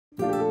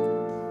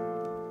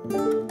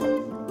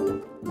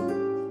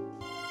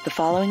The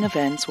following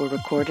events were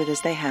recorded as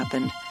they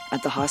happened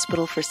at the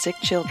Hospital for Sick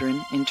Children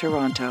in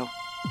Toronto.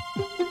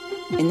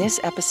 In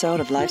this episode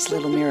of Life's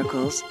Little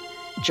Miracles,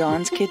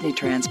 John's kidney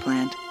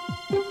transplant.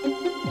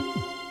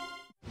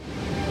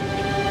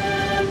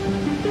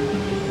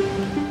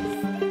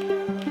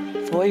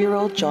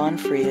 Four-year-old John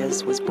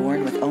Frias was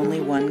born with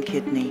only one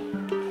kidney.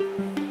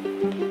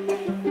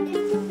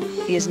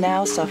 He is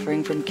now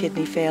suffering from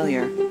kidney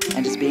failure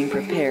and is being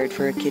prepared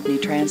for a kidney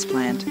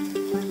transplant.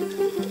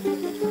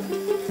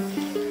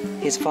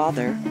 His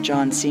father,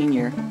 John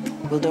Sr.,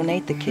 will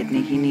donate the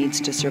kidney he needs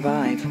to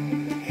survive.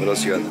 What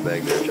else you got in the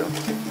bag there, John?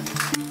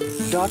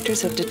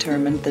 Doctors have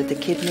determined that the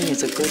kidney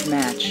is a good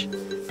match,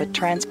 but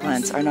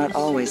transplants are not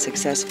always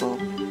successful.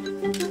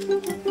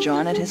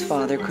 John and his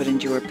father could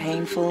endure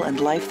painful and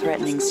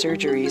life-threatening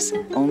surgeries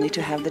only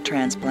to have the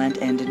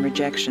transplant end in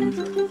rejection.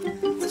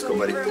 Let's go,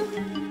 buddy.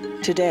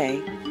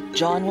 Today,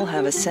 John will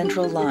have a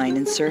central line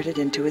inserted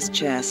into his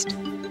chest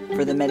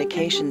for the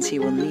medications he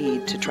will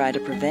need to try to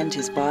prevent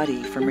his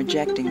body from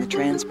rejecting the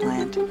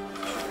transplant. Hey?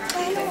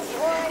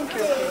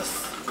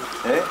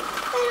 I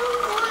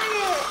don't want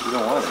it. You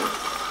don't want it?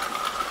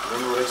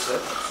 Remember what I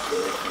said?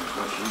 It'll make things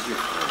much easier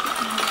for you.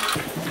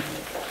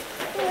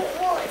 I don't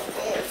want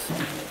this.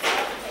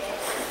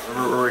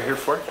 Remember what we're here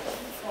for?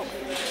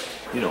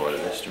 You know what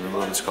it is. Do you remember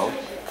what it's called?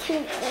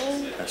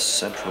 A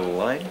central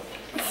line?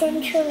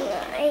 Central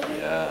line.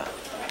 Yeah.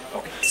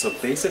 Okay, so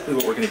basically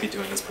what we're going to be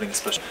doing is putting a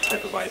special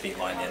type of IV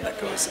line in that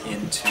goes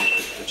into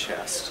the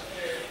chest.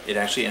 It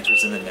actually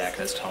enters in the neck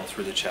and is tunneled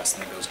through the chest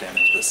and then goes down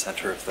into the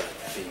center of the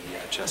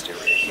chest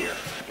area here.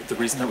 The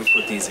reason that we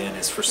put these in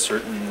is for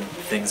certain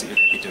things that you're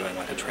going to be doing,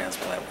 like a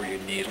transplant, where you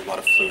need a lot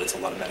of fluids, a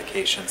lot of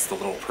medications. The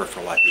little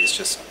peripheral IVs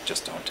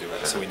just don't do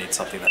it. So we need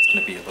something that's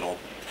going to be a little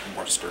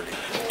more sturdy.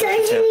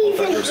 Doesn't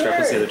even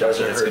hurt.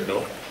 Doesn't hurt,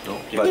 no.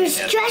 There's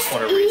just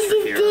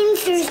easy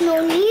things. There's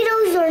no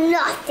needles or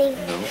nothing.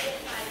 No.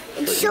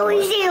 It's so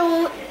easy,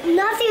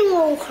 nothing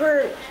will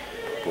hurt.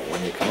 But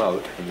when you come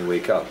out and you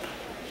wake up,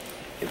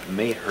 it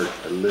may hurt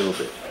a little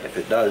bit. If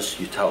it does,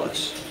 you tell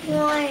us.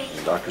 Why?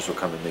 The doctors will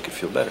come and make it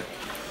feel better.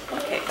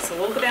 Okay, so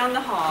we'll go down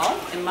the hall,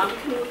 and Mom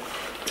can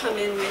come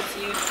in with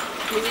you.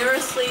 When you're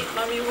asleep,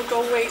 Mommy will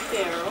go wait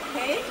there,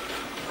 okay?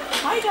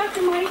 Hi,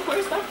 Dr. Mike.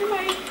 Where's Dr.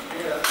 Mike?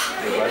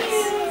 Hey, bud.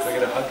 Can I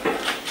get a hug?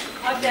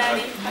 Hug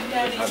Daddy. Hug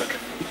Daddy.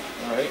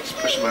 All right, just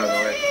push him out of the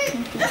way.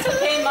 That's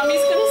okay.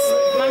 Mommy's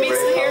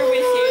here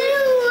with you.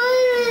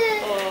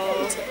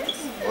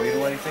 Oh, you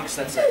know what he thinks?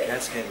 That's a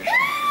CAT scan machine.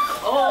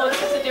 Oh,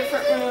 this is a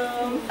different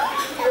room.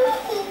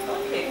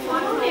 Okay,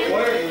 come on in,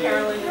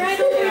 Carolyn. Right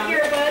over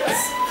here,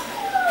 buds.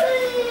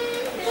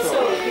 It's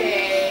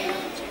okay.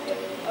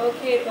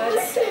 Okay,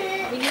 buds.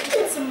 We need to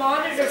put some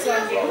monitors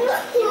on you.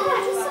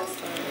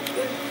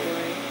 Good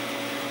boy.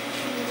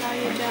 Lie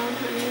you down,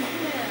 honey.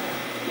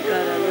 You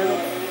got a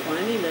little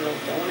funny little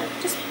donut.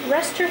 Just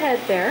rest your head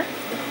there.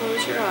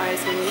 Close your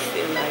eyes when you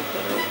feel like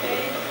it,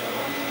 okay?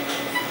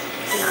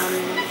 Now I'm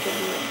going to give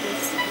him like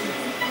this.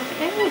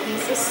 Okay,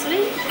 he's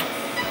asleep.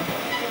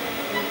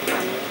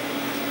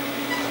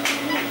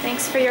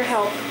 Thanks for your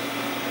help.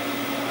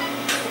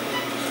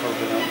 Hold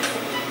it up.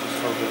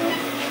 Hold it up.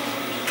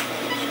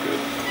 That's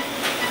good.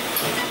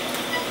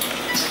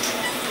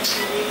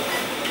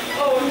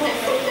 Oh, no.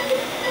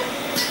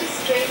 He's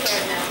straight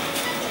there now.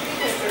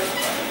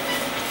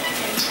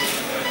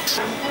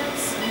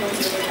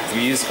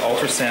 We used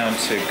ultrasound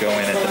to go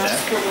in at the neck.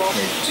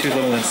 Made 2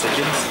 little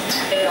incisions.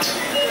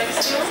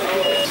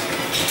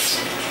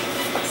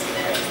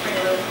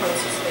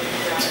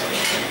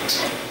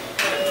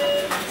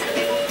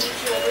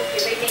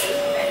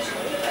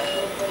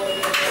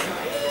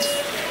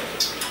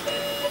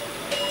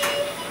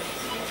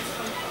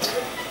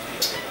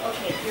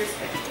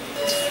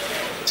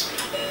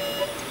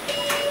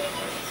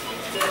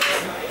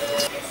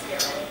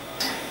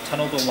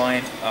 Tunnel the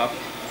line up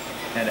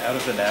and out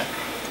of the neck.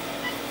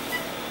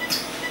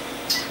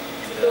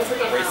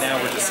 Right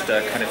now we're just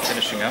kind of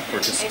finishing up.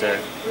 We're just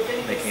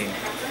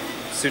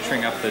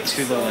suturing up the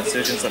 2 little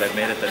incisions that I've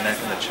made at the neck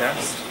and the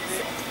chest.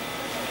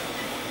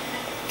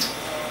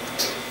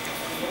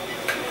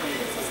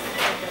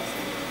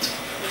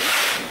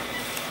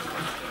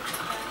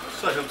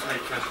 So he'll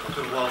take a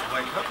little while to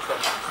wake up.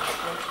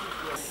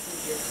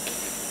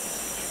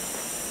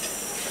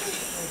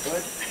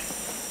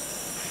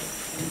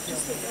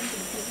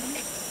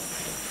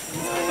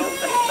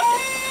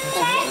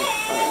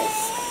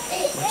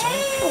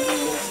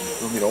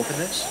 You want me to open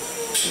this?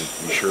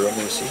 You sure I'm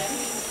going to see?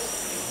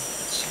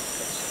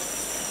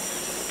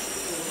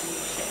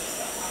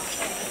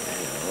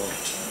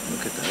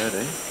 Look at that,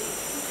 eh?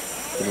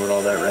 You know what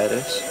all that red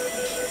is?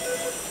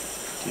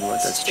 Do you know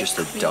what? That's just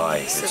a dye.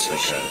 It's like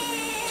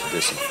to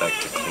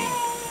disinfect, to clean.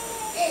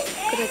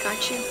 Good, I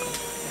got you.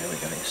 Yeah, we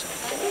got you.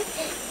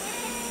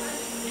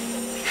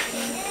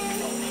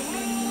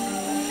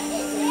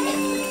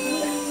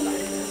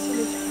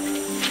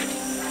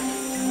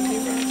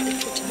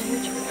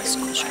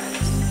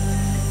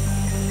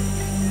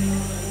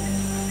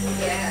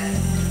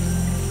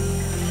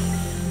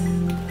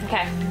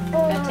 Okay, I'm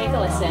gonna take a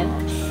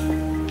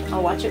listen.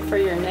 I'll watch it for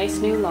your nice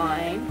new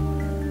line.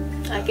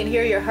 I can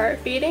hear your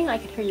heart beating. I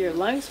can hear your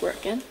lungs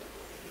working.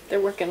 They're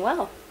working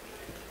well.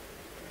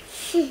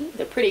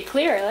 They're pretty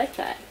clear. I like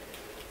that.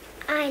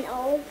 I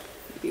know.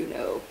 You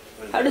know.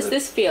 How does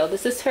this feel?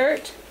 Does this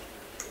hurt?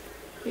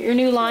 Your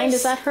new line,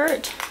 does that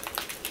hurt?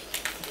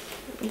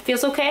 It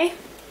feels okay?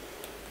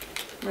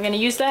 We're gonna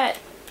use that?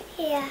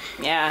 Yeah.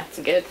 Yeah, it's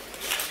good.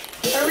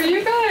 How are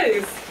you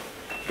guys?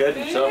 Good.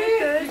 So.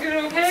 Good. You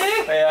doing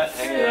okay?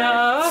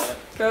 Yeah.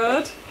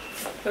 Good.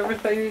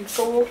 Everything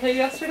go okay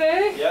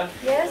yesterday? Yeah.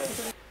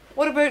 Yes.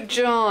 What about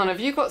John? Have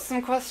you got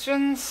some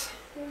questions?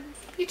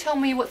 You tell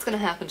me what's going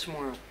to happen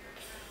tomorrow.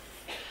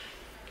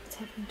 What's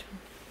happening to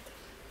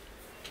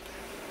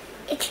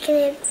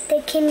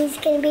The kidney's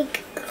gonna be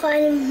caught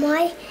in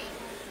my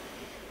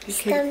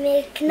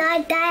stomach,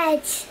 not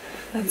Dad's.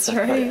 That's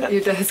right.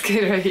 Your dad's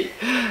kidney.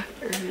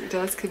 Your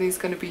dad's kidney's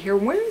going to be here.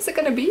 Where is it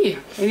going to be?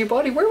 In your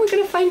body? Where are we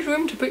going to find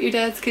room to put your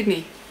dad's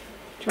kidney?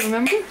 Do you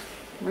remember?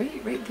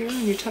 Right there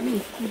in your tummy.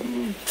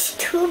 Mm-hmm. It's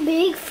too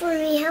big for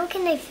me. How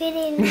can I fit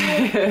in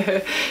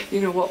there? You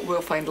know what? We'll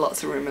find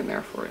lots of room in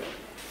there for it.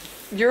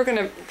 You're going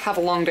to have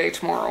a long day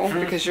tomorrow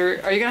because are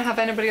you going to have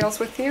anybody else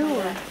with you?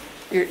 Or?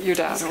 Your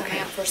dad, He's okay.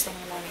 coming out first thing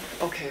in the morning.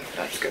 Okay,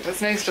 that's good.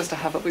 It's nice just to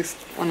have at least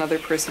one other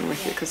person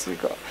with you because we've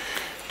got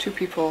 2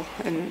 people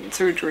in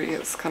surgery.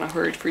 It's kind of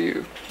hard for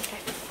you. Okay.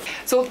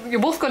 So you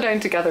both go down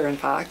together, in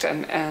fact,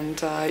 and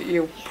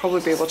you'll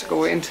probably be able to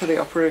go into the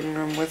operating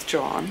room with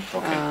John,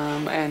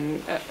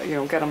 and you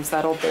know, get him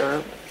settled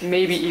there.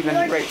 Maybe even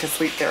right to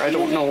sleep there. I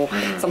don't know.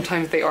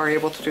 Sometimes they are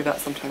able to do that.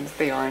 Sometimes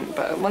they aren't.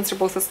 But once you're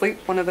both asleep,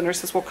 one of the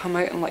nurses will come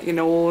out and let you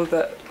know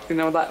that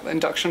that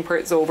induction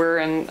part's over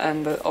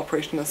and the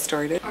operation has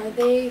started. Are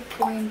they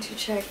going to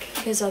check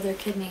his other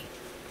kidney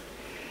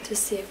to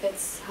see if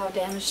it's how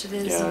damaged it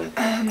is?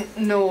 Yeah.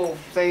 No,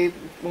 they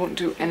won't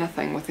do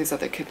anything with these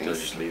other kidneys. They'll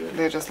just leave it.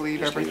 They just leave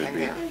Just leave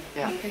everything it there.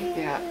 Yeah, Okay.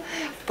 yeah.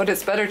 But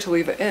it's better to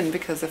leave it in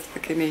because if the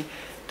kidney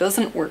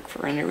doesn't work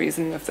for any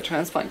reason, if the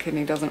transplant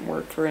kidney doesn't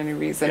work for any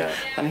reason, Yeah.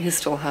 then he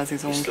still has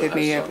his own still has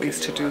kidney some at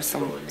least to kidney do left to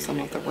go and some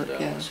be of the making work.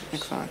 the Yeah, dialysis.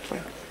 exactly.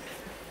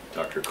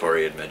 Dr.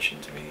 Corey had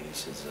mentioned to me, he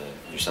says,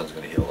 your son's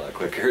going to heal a lot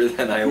quicker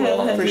than I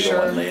will. For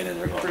sure, Laying in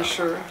there going, for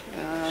sure.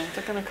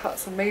 They're going to cut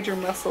some major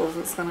muscles.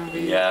 It's going to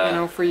be,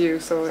 Yeah. for you.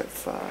 So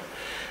it's.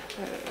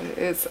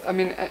 I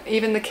mean,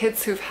 even the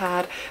kids who've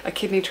had a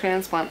kidney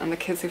transplant and the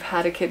kids who've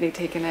had a kidney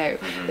taken out,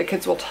 the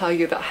kids will tell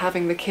you that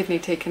having the kidney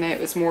taken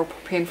out is more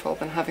painful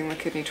than having the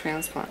kidney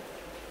transplant.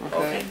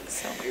 Okay,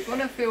 so you're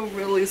gonna feel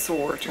really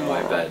sore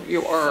tomorrow. I bet.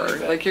 You are. I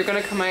bet. Like you're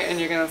gonna come out and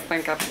you're gonna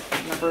think,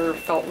 I've never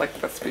felt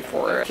like this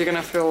before. You're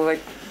gonna feel like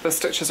the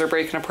stitches are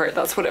breaking apart.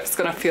 That's what it's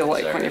gonna feel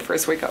like when you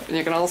first wake up. And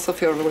you're gonna also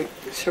feel really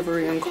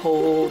shivery and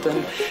cold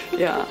and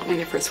when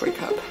you first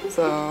wake up.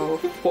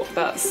 So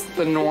that's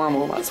the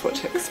normal, that's what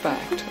to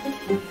expect.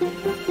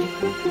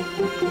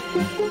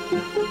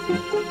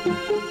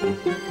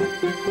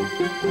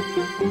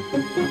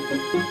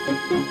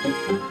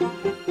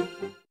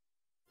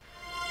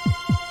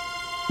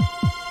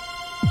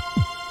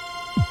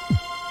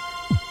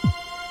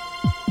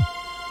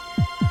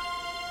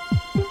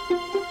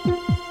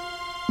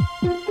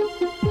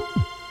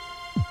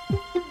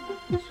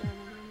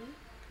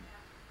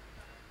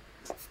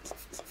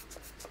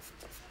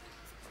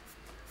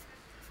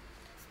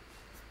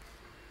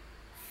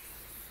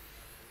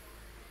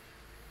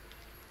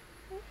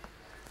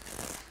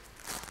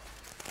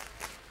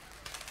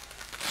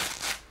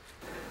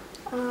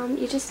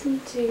 You just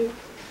need to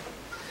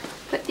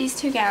put these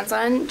 2 gowns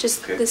on.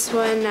 Just this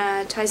one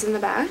ties in the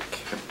back,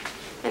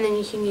 and then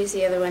you can use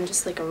the other one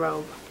just like a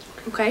robe.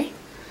 Okay?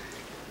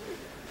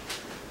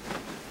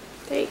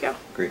 There you go.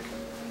 Great.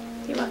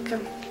 You're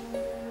welcome.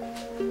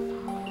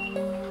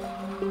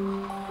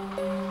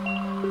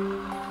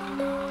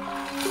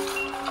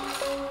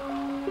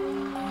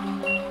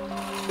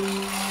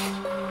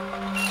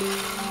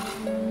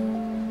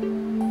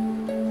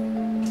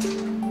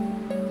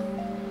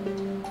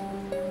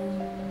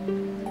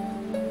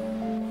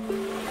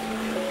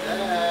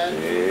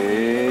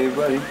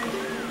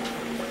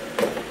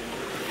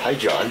 Hi,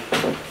 John.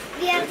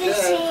 We have the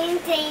same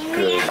thing.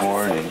 Good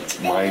morning.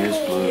 Mine is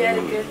blue. You had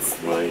a good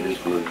sleep. Mine is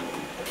blue.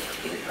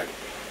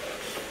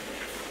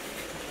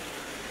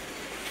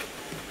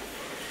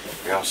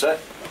 You all set?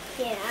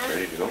 Yeah.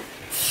 Ready to go?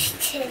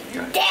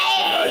 Today.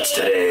 It's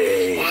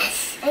today.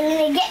 Yes. I'm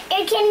gonna get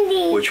your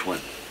candy. Which one?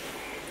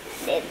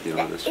 You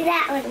know this one?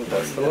 That one.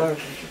 That's the one.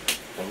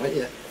 I'm with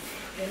you.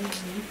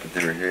 But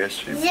they were here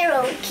yesterday.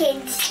 0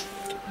 kids.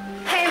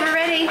 Okay, we're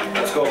ready.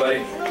 Let's go, buddy.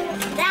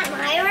 That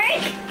my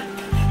work?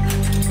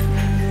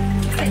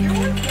 Is that your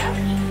work? Yeah.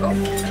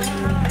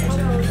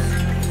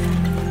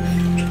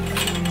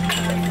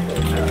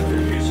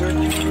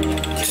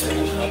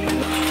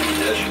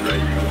 That's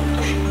right.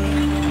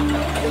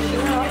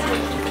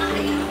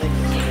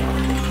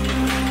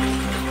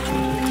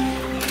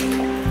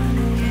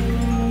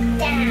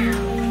 Down.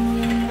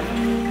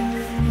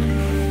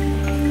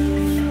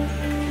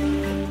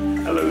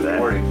 Hello there.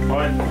 Morning.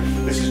 Hi.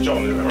 This is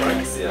John, is that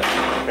right?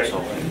 Yeah. Okay. So,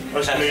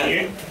 Nice to meet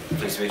you.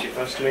 Pleased to meet you.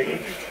 Nice to meet you.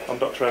 I'm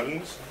Dr.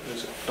 Evans,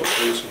 as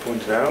Dr. Wilson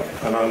pointed out,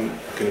 and I'm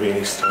going to be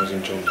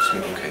anaesthetising John this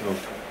morning.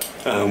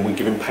 Okay. We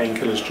give him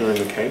painkillers during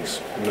the case,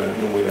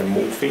 normally they're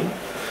morphine,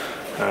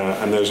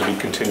 and those will be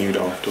continued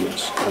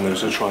afterwards. And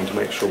those are trying to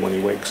make sure when he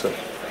wakes up,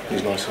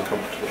 he's nice and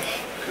comfortable.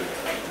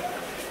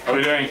 How are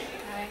we doing?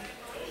 Hi.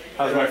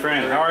 How's my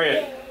friend? How are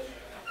you?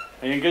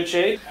 Are you in good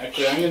shape?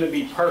 Actually, I'm going to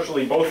be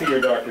partially both of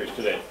your doctors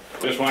today.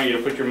 Just want you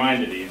to put your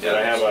mind at ease. Yeah,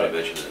 I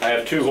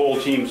have two whole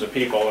teams of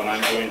people, and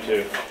I'm going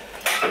to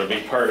sort of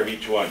be part of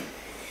each one.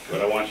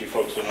 But I want you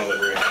folks to know that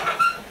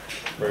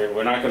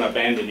we're not going to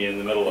abandon you in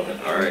the middle of it.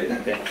 All right.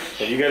 Okay.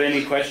 Have you got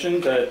any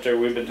questions?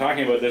 We've been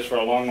talking about this for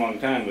a long, long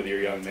time with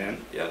your young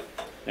man. Yeah.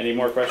 Any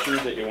more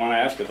questions that you want to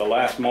ask at the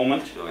last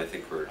moment? No, I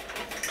think we're...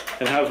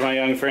 And how's my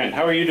young friend?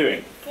 How are you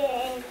doing?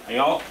 Good. You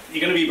going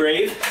to be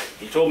brave?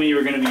 You told me you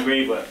were going to be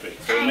brave last week.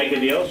 So make a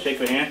deal, shake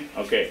the hand.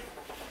 Okay.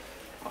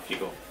 Off you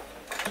go.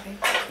 Okay.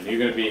 And you're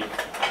going to be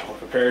all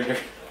prepared to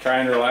try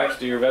and relax,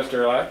 do your best to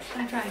relax?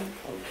 I'm trying.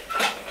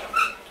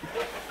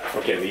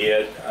 Okay,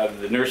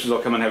 the nurses will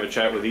come and have a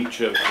chat with each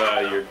of,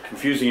 you're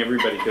confusing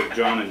everybody because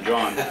John and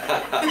John.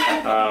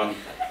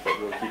 But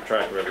we'll keep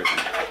track of everything.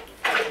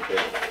 Okay.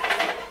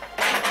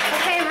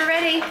 Okay, we're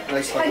ready.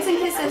 Nice. Hugs and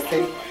kisses.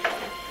 Okay.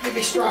 You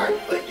be strong,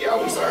 like you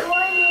always are.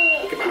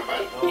 Come on,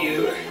 bud.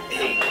 You.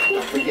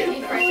 Don't forget.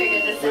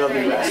 We'll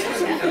be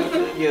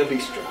resting. You'll be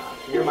strong.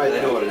 You're my. I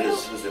know what it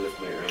is as they lift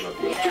my arm up.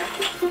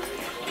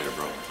 There,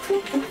 bro.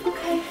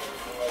 Okay.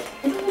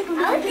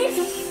 Oh, this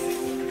is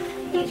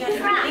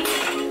crap.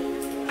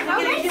 Oh,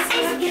 this is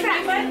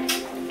crap.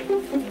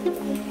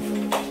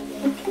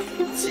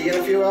 See you in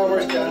a few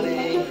hours,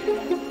 Johnny.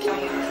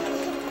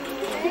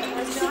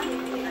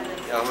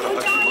 Yeah, I'm going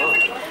to hug your mom.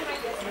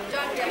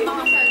 John,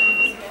 Mama said.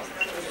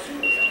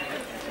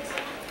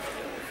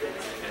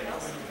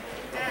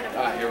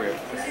 Ah, here we go.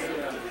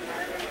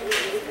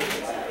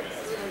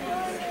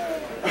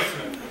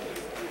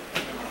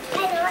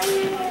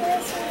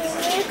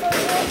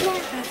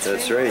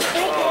 That's right.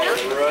 All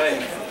right.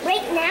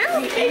 Right now?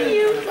 Thank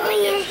you. Oh,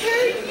 yeah.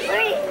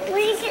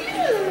 Where is it?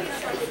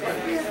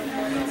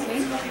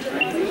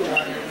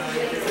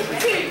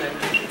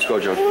 Let's go,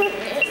 John.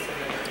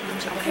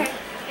 Okay.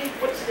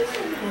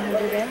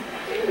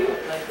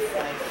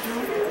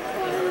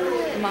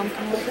 Mom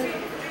come over.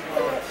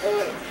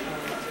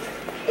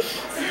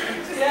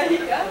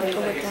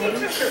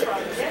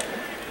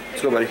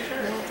 Let's go, buddy.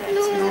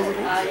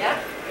 Yeah.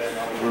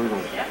 Where are we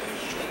going?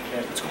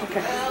 Let's go.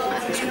 Okay.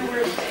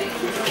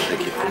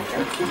 Thank you.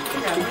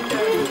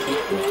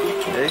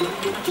 Hey.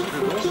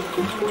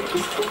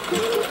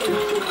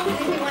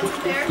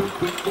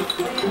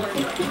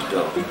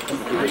 No.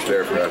 Your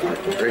spare for after.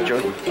 Right,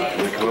 John? Want to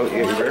come out and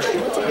get your bear?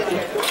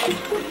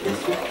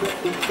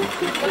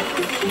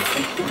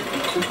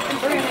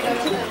 We're going to go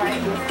to the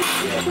right.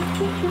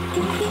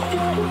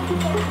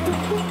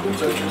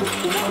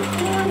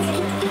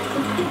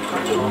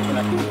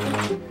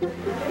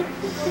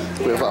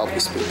 We've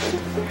always been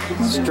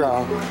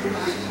strong.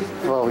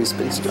 We've always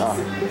been strong.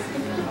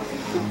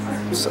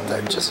 So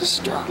they're just as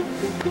strong.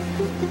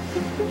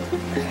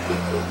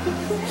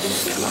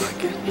 Come on,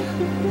 kid.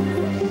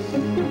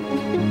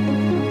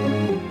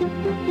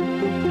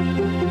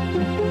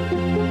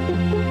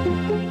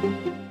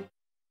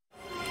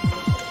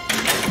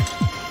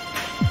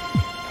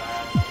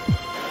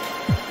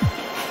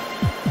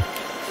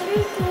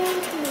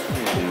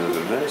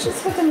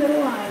 Just put the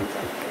middle lines.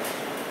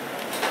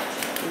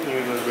 You need a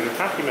little bit of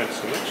happy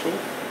medicine, that's all.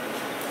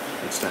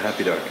 It's the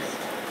happy doctor.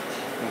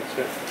 That's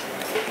it.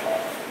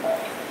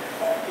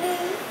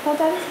 Hold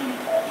Daddy's hand.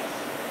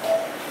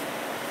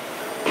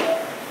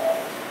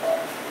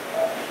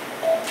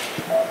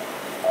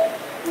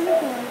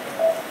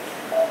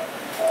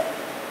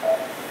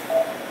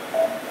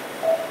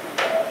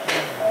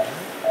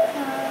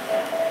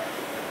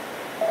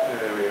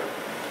 There we go.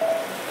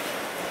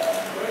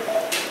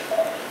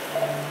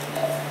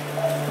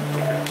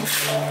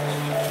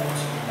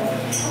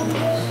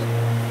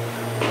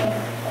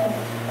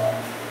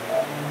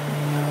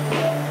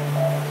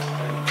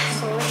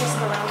 So we're just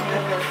around the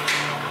other corner.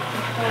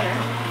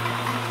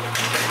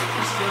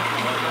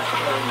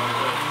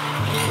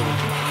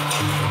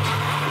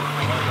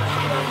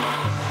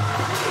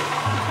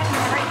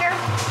 Right here.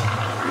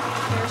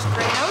 There's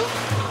Bruno.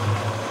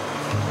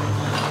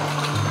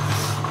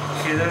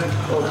 See then?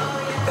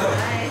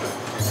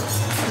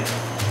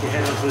 You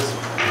handle this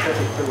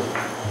pathetic pillow.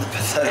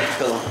 Pathetic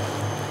pillow.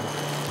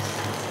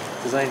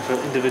 Designed for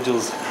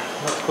individuals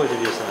not quite of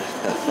your size.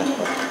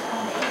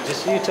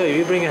 Just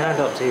you bring your hand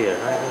up to here,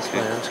 right? That's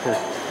fine. I'm just going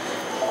to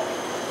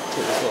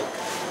take this off.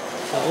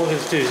 Now all we're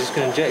going to do is just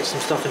going to inject some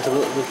stuff into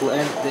the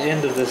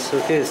end of this,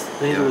 okay?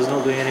 The needle is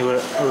not going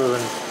anywhere other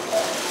than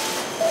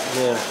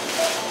there.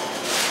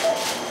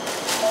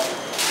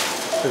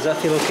 Does that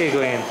feel okay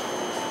going in?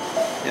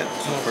 Yeah,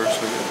 so far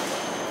so good.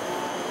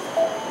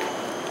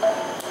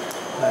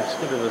 Nice.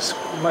 Give it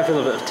you might feel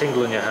a bit of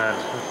tingle in your hand.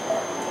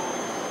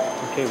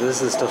 Okay, but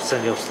this is the stuff to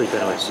send you off to sleep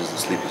anyway. This is the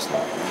sleepy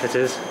stuff. It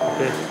is?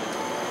 Okay.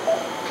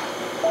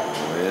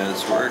 Oh yeah,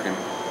 it's working.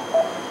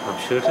 I'm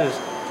sure it is.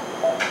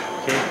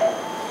 Okay.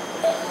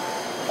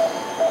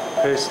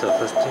 Great stuff.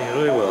 That's doing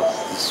really well.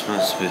 This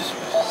must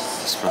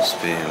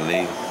be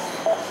illegal.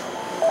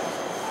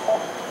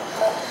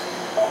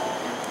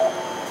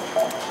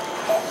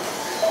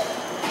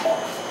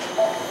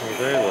 You're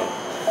very well.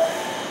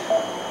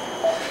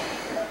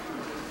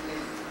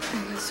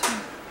 This way.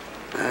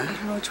 I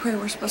don't know which way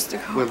we're supposed to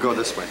go. We'll go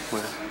this way.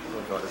 We'll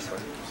go this way.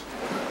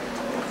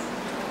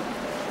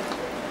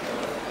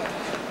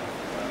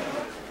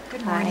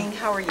 Good morning.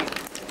 How are you?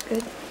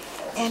 Good.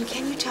 And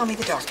can you tell me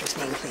the doctor's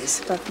name, please?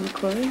 Dr.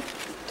 McClory.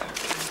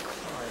 Dr.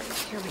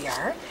 McClory. Here we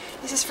are.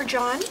 Is this for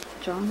John?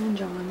 John and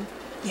John.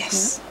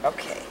 Yes.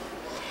 Okay.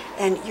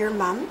 And your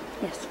mum?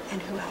 Yes.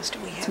 And who else do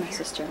we have It's my here?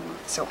 sister-in-law.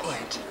 So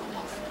Aunt.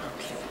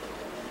 Okay.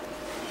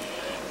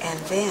 And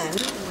then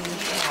we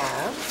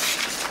have,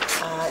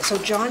 so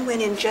John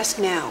went in just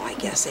now, I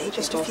guess,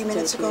 just a few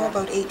minutes ago,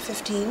 about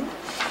 8:15.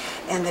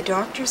 And the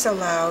doctor's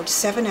allowed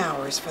 7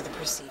 hours for the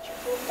procedure.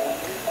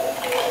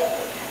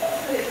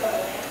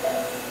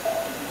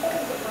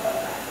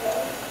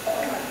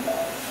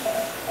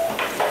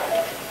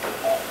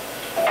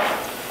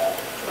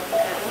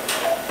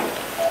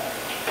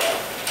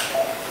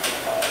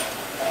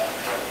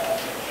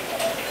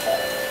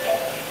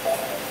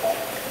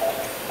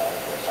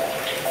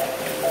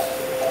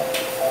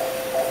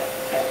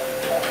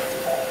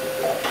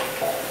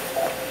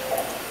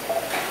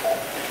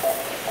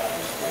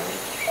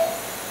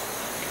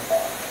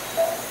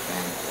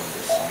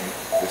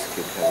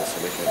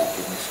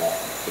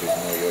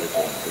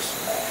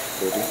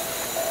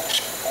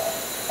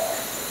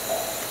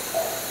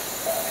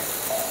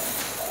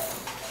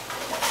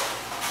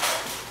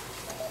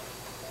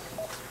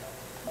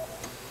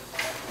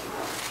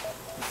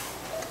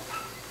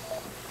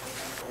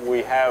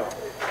 We have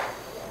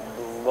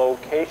the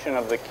location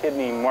of the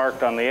kidney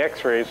marked on the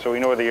x-rays so we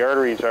know where the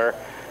arteries are,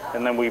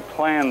 and then we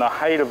plan the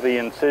height of the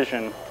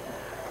incision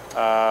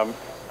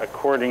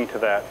according to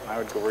that. I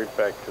would go right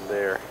back to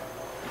there,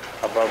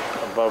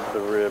 above the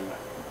rib,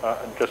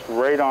 just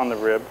right on the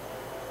rib,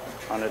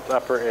 on its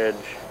upper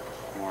edge,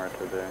 more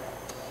to there.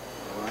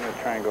 I'm going to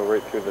try and go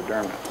right through the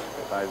dermis,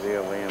 because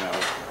ideally, you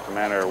know, the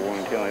manner of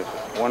wound healing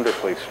is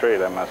wonderfully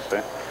straight, I must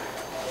say.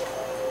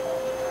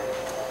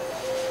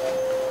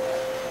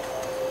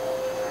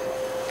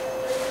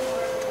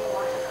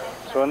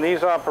 So in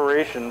these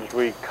operations,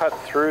 we cut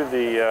through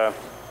the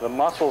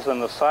muscles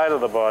in the side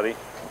of the body,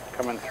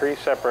 come in 3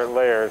 separate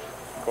layers,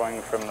 going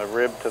from the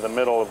rib to the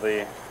middle of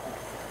the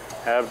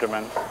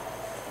abdomen,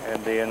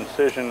 and the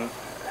incision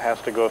has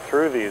to go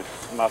through these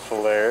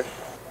muscle layers.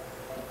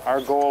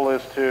 Our goal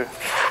is to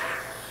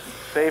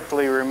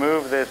safely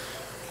remove this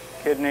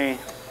kidney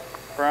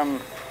from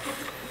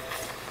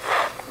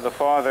the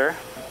father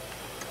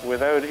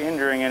without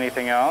injuring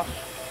anything else.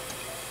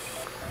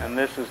 And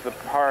this is the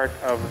part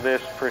of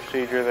this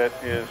procedure that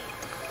is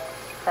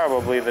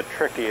probably the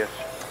trickiest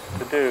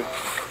to do.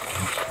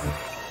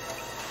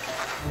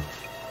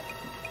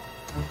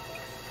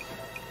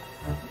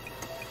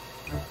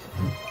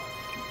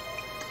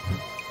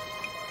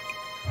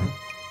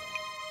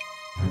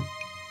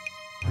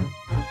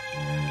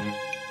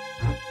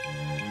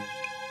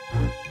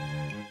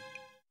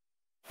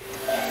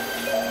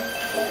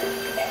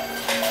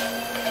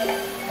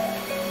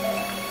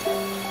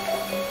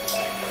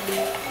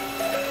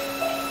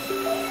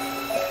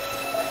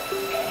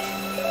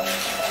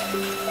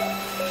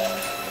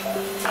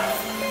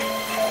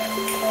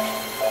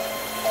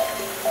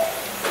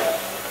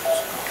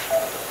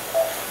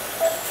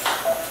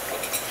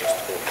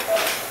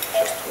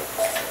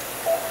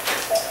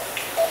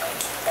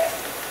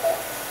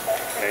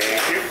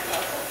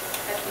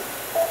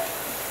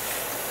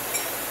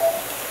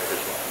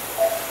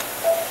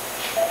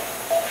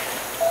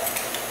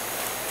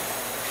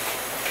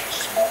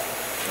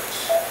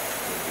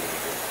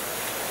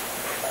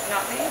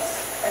 Not these?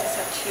 I just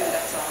have 2,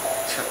 that's all.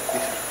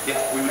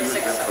 Yeah, we will use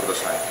them for the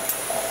side.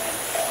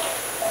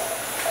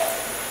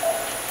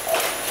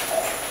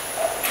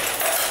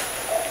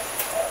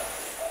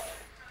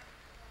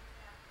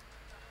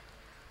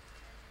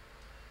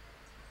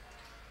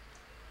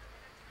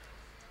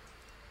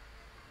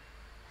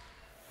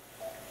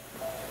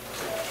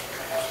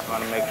 You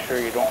want to make sure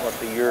you don't let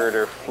the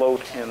ureter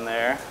float in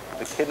there.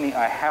 The kidney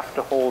I have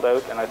to hold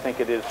out, and I think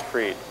it is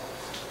freed.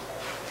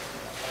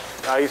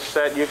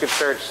 You could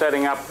start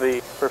setting up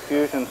the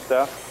perfusion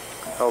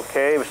stuff.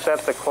 Okay, set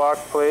the clock,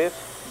 please.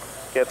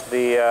 Get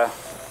the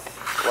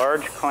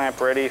large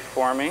clamp ready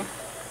for me.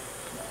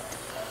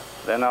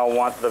 Then I'll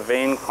want the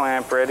vein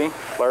clamp ready,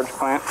 large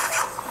clamp.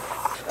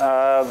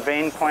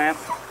 Vein clamp,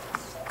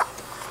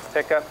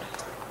 pickup.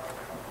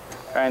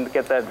 Trying to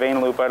get that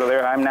vein loop out of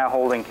there. I'm now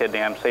holding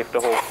kidney. I'm safe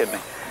to hold kidney.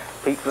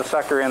 Peek the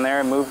sucker in there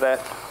and move that.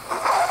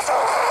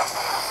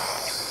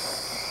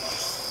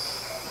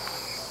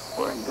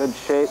 We're in good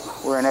shape.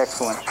 We're in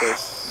excellent shape.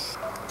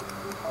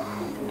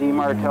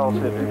 Demartel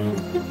scissors.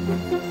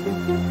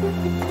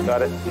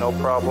 Got it, no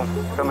problem.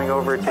 Coming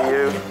over to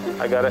you.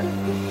 I got it.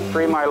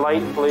 Free my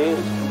light, please.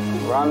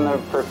 Run the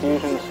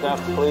perfusion stuff,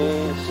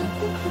 please.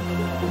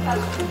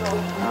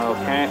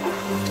 Okay.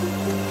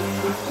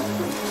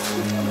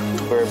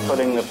 We're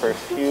putting the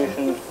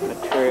perfusion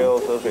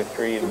materials, those are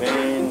 3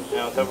 veins.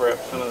 Now cover up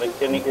some of the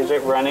kidney. Is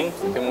it running?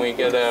 Can we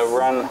get a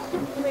run?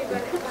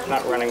 It's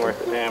not running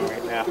worth a damn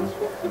right now.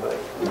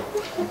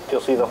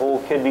 You'll see the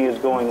whole kidney is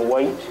going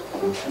white.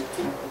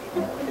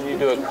 Could you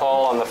do a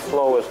call on the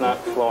flow is not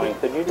flowing?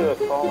 Could you do a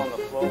call on the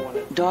flow when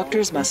it's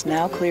Doctors must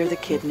now clear the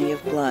kidney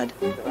of blood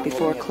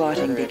before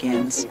clotting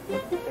begins.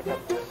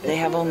 They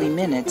have only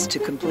minutes to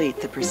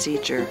complete the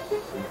procedure.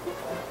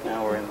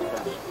 Now we're in the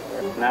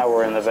vessel. Now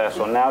we're in the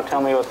vessel. Now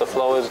tell me what the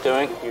flow is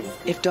doing.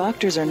 If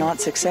doctors are not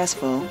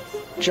successful,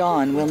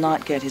 John will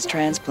not get his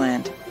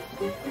transplant,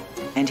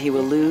 and he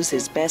will lose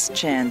his best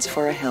chance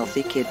for a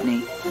healthy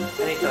kidney.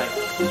 Anytime.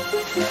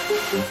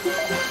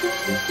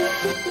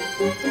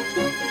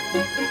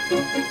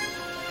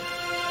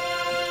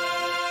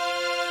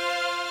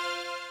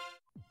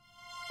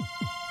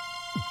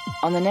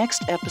 On the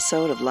next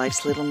episode of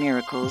Life's Little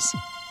Miracles,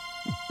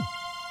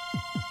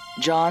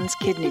 John's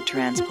kidney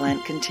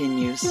transplant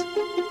continues.